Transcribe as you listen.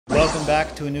Welcome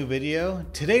back to a new video.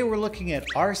 Today we're looking at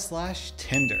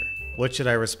r/Tinder. What should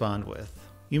I respond with?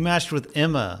 You matched with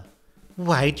Emma.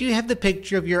 Why do you have the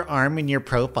picture of your arm in your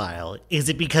profile? Is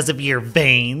it because of your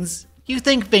veins? You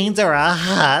think veins are a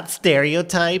hot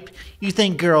stereotype? You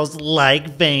think girls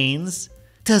like veins?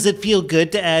 Does it feel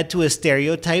good to add to a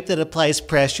stereotype that applies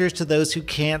pressures to those who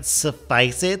can't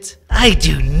suffice it? I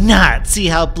do not see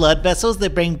how blood vessels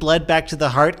that bring blood back to the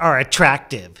heart are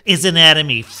attractive. Is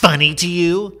anatomy funny to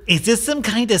you? Is this some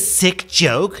kind of sick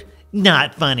joke?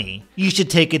 Not funny. You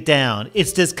should take it down.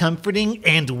 It's discomforting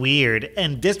and weird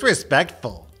and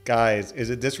disrespectful. Guys, is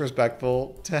it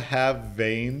disrespectful to have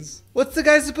veins? What's the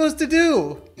guy supposed to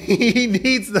do? He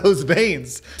needs those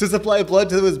veins to supply blood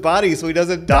to his body so he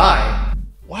doesn't die.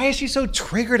 Why is she so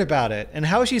triggered about it? And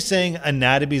how is she saying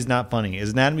anatomy's not funny?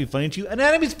 Is anatomy funny to you?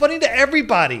 Anatomy's funny to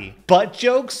everybody. Butt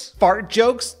jokes, fart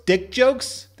jokes, dick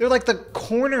jokes. They're like the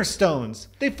cornerstones.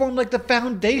 They form like the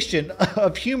foundation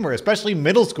of humor, especially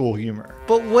middle school humor.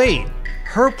 But wait,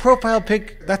 her profile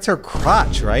pic, that's her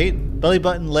crotch, right? Belly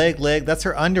button, leg, that's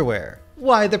her underwear.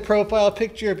 Why the profile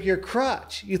picture of your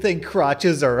crotch? You think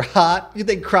crotches are hot? You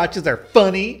think crotches are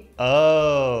funny?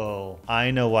 Oh,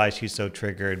 I know why she's so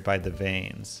triggered by the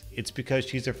veins. It's because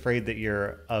she's afraid that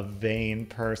you're a vain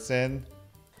person.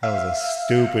 That was a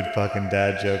stupid fucking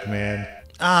dad joke, man.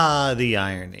 Ah, the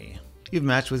irony. You've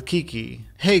matched with Kiki.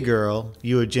 Hey girl,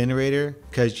 you a generator?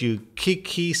 Cause you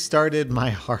Kiki started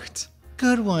my heart.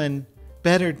 Good one.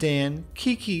 Better, Dan.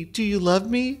 Kiki, do you love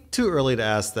me? Too early to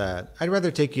ask that. I'd rather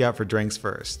take you out for drinks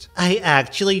first. I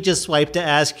actually just swiped to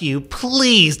ask you,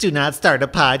 please do not start a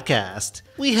podcast.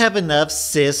 We have enough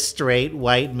cis, straight,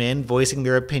 white men voicing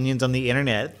their opinions on the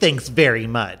internet. Thanks very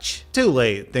much. Too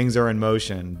late. Things are in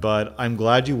motion, but I'm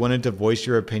glad you wanted to voice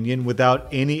your opinion without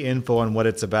any info on what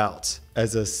it's about.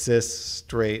 As a cis,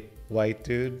 straight, white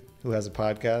dude who has a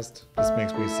podcast, this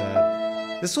makes me sad.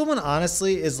 This woman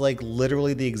honestly is like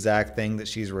literally the exact thing that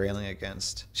she's railing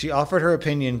against. She offered her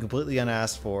opinion completely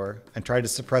unasked for and tried to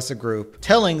suppress a group,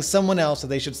 telling someone else that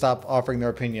they should stop offering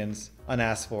their opinions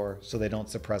unasked for so they don't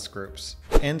suppress groups.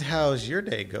 And how's your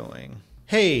day going?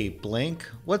 Hey, Blink,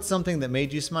 what's something that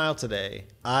made you smile today?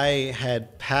 I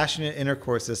had passionate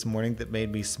intercourse this morning that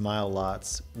made me smile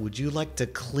lots. Would you like to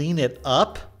clean it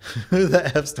up? Who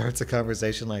the F starts a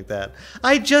conversation like that?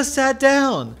 I just sat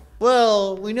down.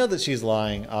 Well, we know that she's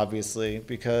lying, obviously,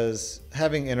 because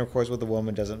having intercourse with a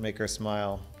woman doesn't make her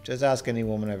smile. Just ask any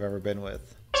woman I've ever been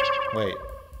with. Wait.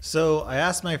 So I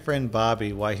asked my friend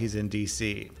Bobby why he's in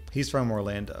DC. He's from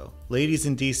Orlando. Ladies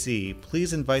in DC,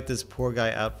 please invite this poor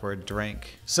guy out for a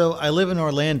drink. So I live in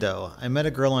Orlando. I met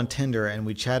a girl on Tinder and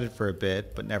we chatted for a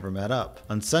bit, but never met up.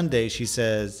 On Sunday, she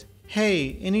says,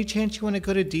 hey, any chance you want to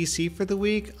go to DC for the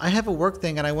week? I have a work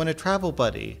thing and I want a travel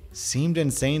buddy. Seemed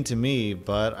insane to me,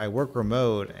 but I work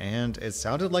remote and it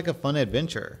sounded like a fun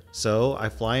adventure. So I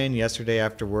fly in yesterday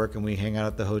after work and we hang out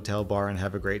at the hotel bar and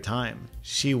have a great time.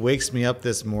 She wakes me up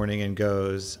this morning and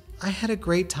goes, I had a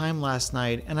great time last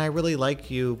night and I really like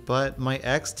you, but my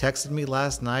ex texted me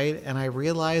last night and I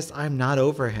realized I'm not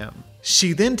over him.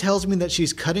 She then tells me that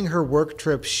she's cutting her work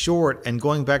trip short and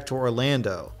going back to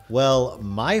Orlando. Well,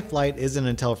 my flight isn't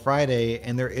until Friday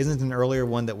and there isn't an earlier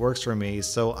one that works for me,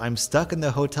 so I'm stuck in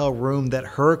the hotel room that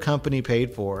her company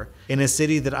paid for in a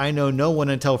city that I know no one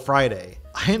until Friday.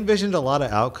 I envisioned a lot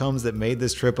of outcomes that made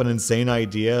this trip an insane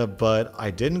idea, but I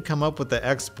didn't come up with the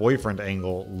ex-boyfriend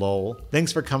angle, lol.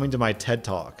 Thanks for coming to my TED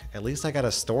Talk. At least I got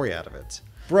a story out of it.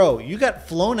 Bro, you got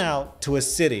flown out to a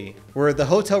city where the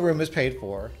hotel room is paid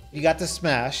for. You got to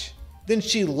smash. Then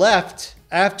she left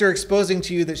after exposing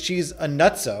to you that she's a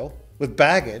nutso with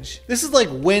baggage. This is like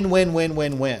win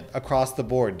across the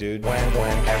board, dude.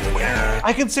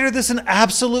 I consider this an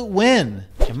absolute win.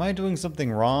 Am I doing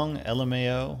something wrong,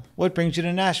 LMAO? What brings you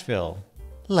to Nashville?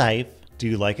 Life. Do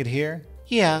you like it here?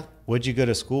 Yeah. What'd you go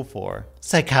to school for?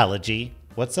 Psychology.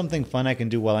 What's something fun I can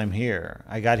do while I'm here?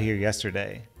 I got here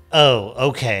yesterday. Oh,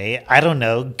 okay. I don't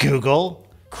know. Google?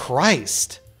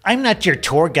 Christ. I'm not your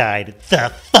tour guide. The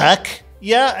fuck?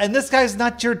 Yeah, and this guy's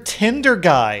not your Tinder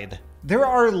guide. There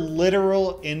are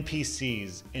literal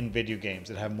NPCs in video games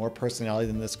that have more personality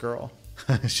than this girl.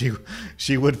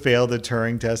 She would fail the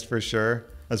Turing test for sure.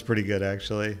 That's pretty good,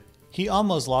 actually. He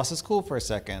almost lost his cool for a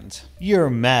second. You're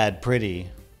mad pretty.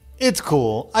 It's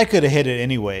cool. I could have hit it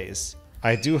anyways.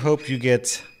 I do hope you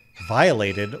get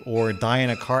violated or die in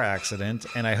a car accident,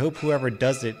 and I hope whoever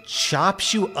does it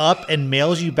chops you up and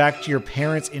mails you back to your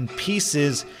parents in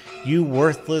pieces, you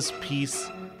worthless piece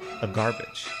of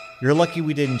garbage. You're lucky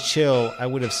we didn't chill. I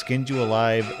would have skinned you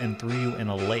alive and threw you in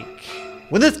a lake.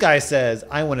 When this guy says,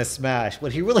 I want to smash,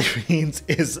 what he really means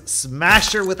is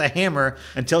smash her with a hammer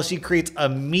until she creates a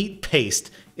meat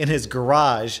paste in his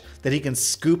garage that he can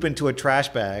scoop into a trash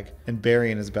bag and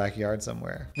bury in his backyard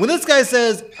somewhere. When this guy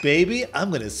says, baby,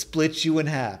 I'm gonna split you in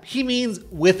half, he means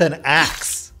with an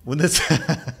axe. When this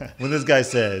guy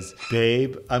says,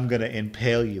 babe, I'm gonna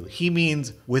impale you, he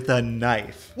means with a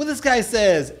knife. When this guy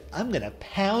says, I'm gonna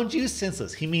pound you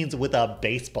senseless, he means with a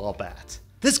baseball bat.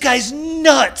 This guy's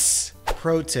nuts!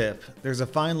 Pro tip, there's a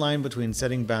fine line between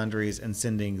setting boundaries and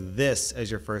sending this as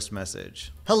your first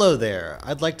message. Hello there,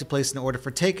 I'd like to place an order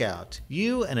for takeout.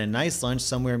 You and a nice lunch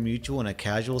somewhere mutual in a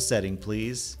casual setting,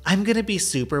 please. I'm gonna be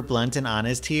super blunt and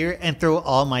honest here and throw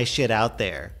all my shit out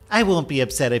there. I won't be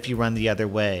upset if you run the other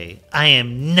way. I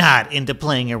am not into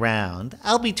playing around.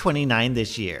 I'll be 29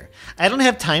 this year. I don't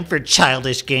have time for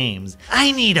childish games.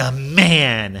 I need a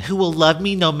man who will love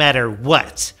me no matter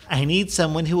what. I need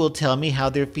someone who will tell me how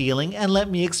they're feeling and let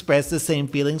me express the same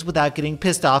feelings without getting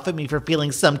pissed off at me for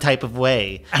feeling some type of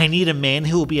way. I need a man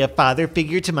who will be a father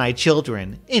figure to my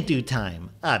children, in due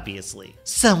time, obviously.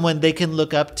 Someone they can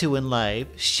look up to in life,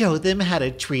 show them how to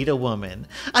treat a woman.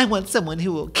 I want someone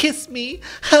who will kiss me,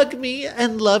 hug me,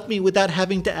 and love me without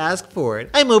having to ask for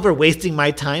it. I'm over wasting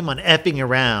my time on effing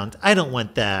around. I don't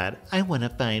want that. I want to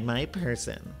find my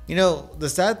person. You know, the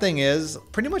sad thing is,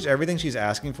 pretty much everything she's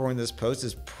asking for in this post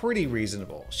is pretty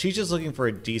reasonable. She's just looking for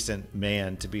a decent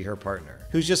man to be her partner,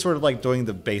 who's just sort of like doing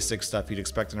the basic stuff you'd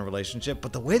expect in a relationship,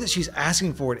 but the way that she's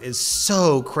asking for it is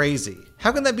so crazy.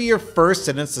 How can that be your first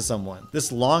sentence to someone?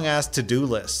 This long ass to-do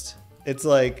list. It's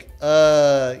like,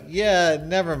 yeah,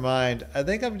 never mind. I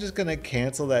think I'm just gonna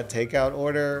cancel that takeout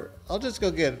order. I'll just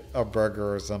go get a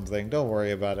burger or something. Don't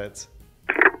worry about it.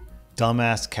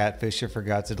 Dumbass catfisher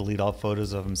forgot to delete all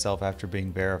photos of himself after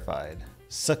being verified.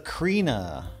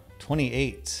 Sakrina,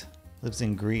 28, lives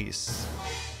in Greece.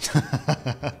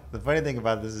 The funny thing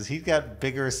about this is he's got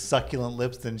bigger succulent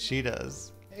lips than she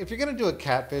does. If you're gonna do a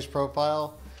catfish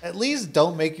profile, at least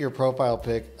don't make your profile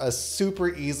pic a super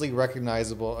easily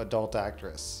recognizable adult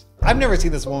actress. I've never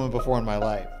seen this woman before in my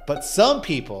life, but some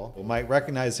people might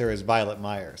recognize her as Violet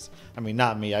Myers. I mean,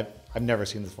 not me. I've never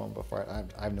seen this woman before.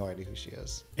 I have no idea who she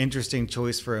is. Interesting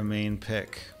choice for a main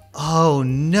pic. Oh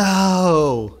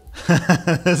no!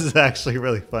 This is actually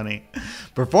really funny.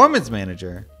 Performance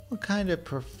manager? What kind of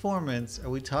performance are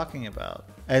we talking about?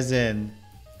 As in,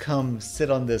 come sit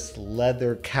on this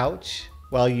leather couch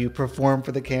while you perform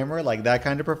for the camera? Like that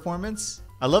kind of performance?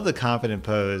 I love the confident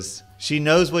pose. She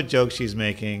knows what joke she's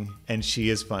making, and she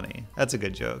is funny. That's a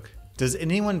good joke. Does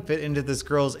anyone fit into this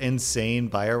girl's insane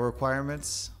bio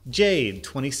requirements? Jade,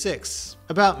 26.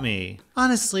 About me.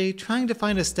 Honestly, trying to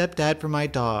find a stepdad for my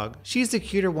dog. She's the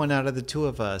cuter one out of the two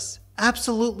of us.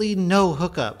 Absolutely no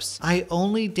hookups. I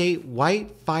only date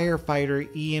white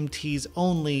firefighter EMTs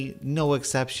only, no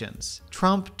exceptions.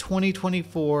 Trump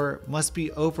 2024 must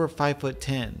be over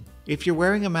 5'10". If you're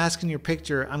wearing a mask in your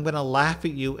picture, I'm gonna laugh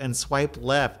at you and swipe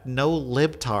left, no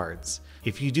libtards.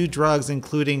 If you do drugs,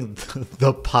 including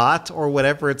the pot or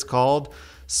whatever it's called,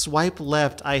 swipe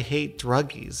left, I hate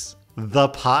druggies. The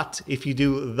pot, if you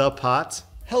do the pot.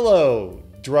 Hello,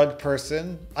 drug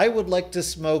person. I would like to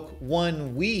smoke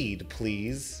one weed,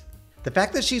 please. The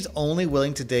fact that she's only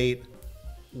willing to date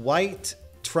white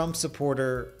Trump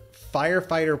supporter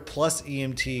firefighter plus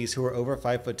EMTs who are over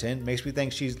 5'10" makes me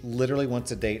think she literally wants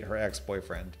to date her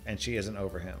ex-boyfriend and she isn't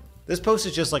over him. This post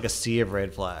is just like a sea of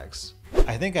red flags.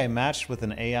 I think I matched with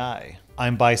an AI.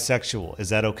 I'm bisexual, is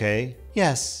that okay?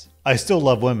 Yes. I still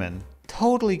love women.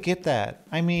 Totally get that.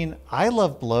 I mean, I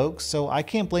love blokes, so I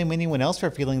can't blame anyone else for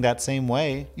feeling that same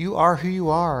way. You are who you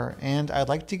are, and I'd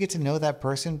like to get to know that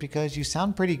person because you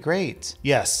sound pretty great.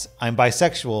 Yes, I'm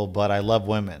bisexual, but I love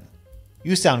women.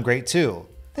 You sound great too.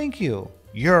 Thank you.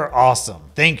 You're awesome.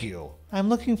 Thank you. I'm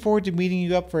looking forward to meeting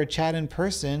you up for a chat in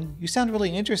person. You sound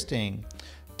really interesting.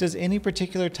 Does any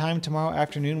particular time tomorrow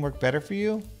afternoon work better for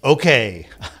you? Okay.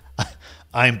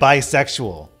 I'm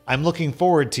bisexual. I'm looking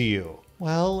forward to you.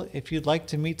 Well, if you'd like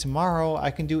to meet tomorrow, I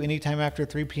can do anytime after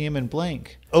 3 p.m. in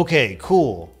blank. Okay,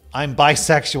 cool. I'm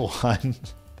bisexual, hon.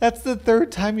 That's the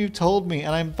third time you told me,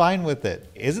 and I'm fine with it.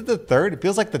 Is it the third? It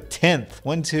feels like the 10th.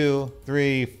 1, 2,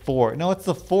 3, 4. No, it's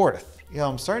the 4th. Yo,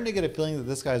 I'm starting to get a feeling that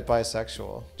this guy's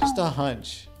bisexual. Just a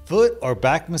hunch. Foot or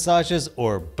back massages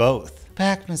or both?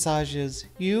 Back massages.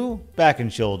 You? Back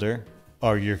and shoulder.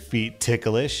 Are your feet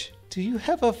ticklish? Do you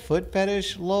have a foot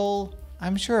fetish, lol?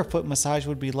 I'm sure a foot massage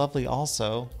would be lovely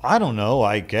also. I don't know,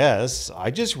 I guess.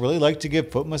 I just really like to give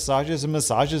foot massages and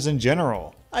massages in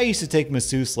general. I used to take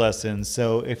masseuse lessons,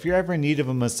 so if you're ever in need of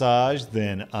a massage,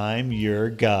 then I'm your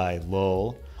guy,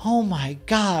 lol. Oh my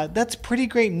God, that's pretty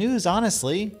great news,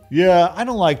 honestly. Yeah, I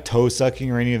don't like toe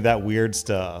sucking or any of that weird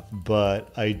stuff,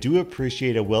 but I do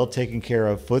appreciate a well taken care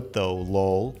of foot though,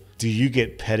 lol. Do you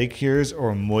get pedicures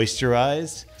or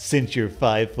moisturized? Since you're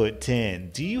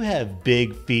 5'10", do you have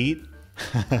big feet?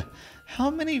 How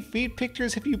many feet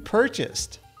pictures have you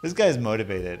purchased? This guy's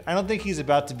motivated. I don't think he's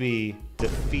about to be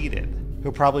defeated.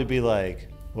 He'll probably be like,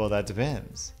 well, that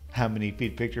depends. How many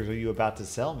feet pictures are you about to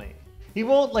sell me? He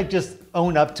won't like just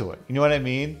own up to it. You know what I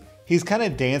mean? He's kind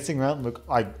of dancing around. Look,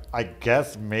 I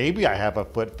guess maybe I have a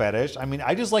foot fetish. I mean,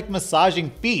 I just like massaging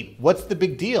feet. What's the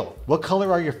big deal? What color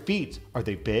are your feet? Are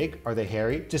they big? Are they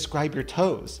hairy? Describe your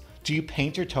toes. Do you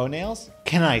paint your toenails?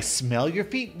 Can I smell your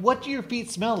feet? What do your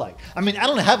feet smell like? I mean, I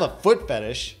don't have a foot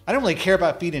fetish. I don't really care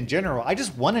about feet in general. I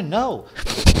just want to know.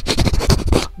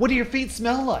 What do your feet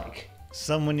smell like?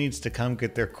 Someone needs to come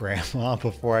get their grandma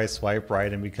before I swipe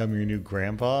right and become your new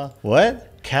grandpa.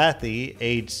 What? Kathy,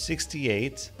 age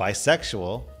 68,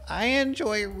 bisexual. I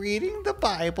enjoy reading the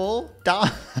Bible.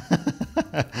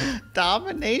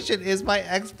 Domination is my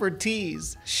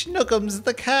expertise. Schnookums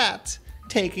the cat.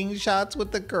 Taking shots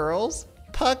with the girls.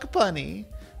 Puck bunny.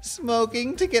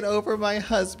 Smoking to get over my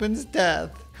husband's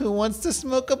death. Who wants to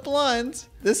smoke a blunt?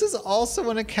 This is also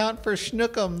an account for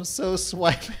Schnookums, so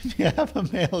swipe if you have a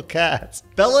male cat.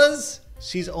 Fellas,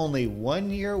 she's only 1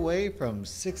 year away from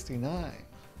 69.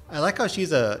 I like how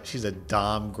she's a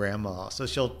dom grandma, so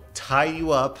she'll tie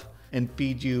you up and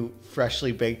feed you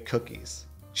freshly baked cookies.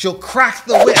 She'll crack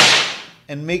the whip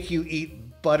and make you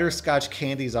eat butterscotch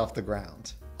candies off the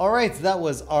ground. All right, so that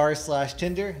was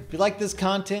r/Tinder. If you like this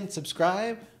content,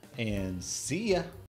 subscribe and see ya.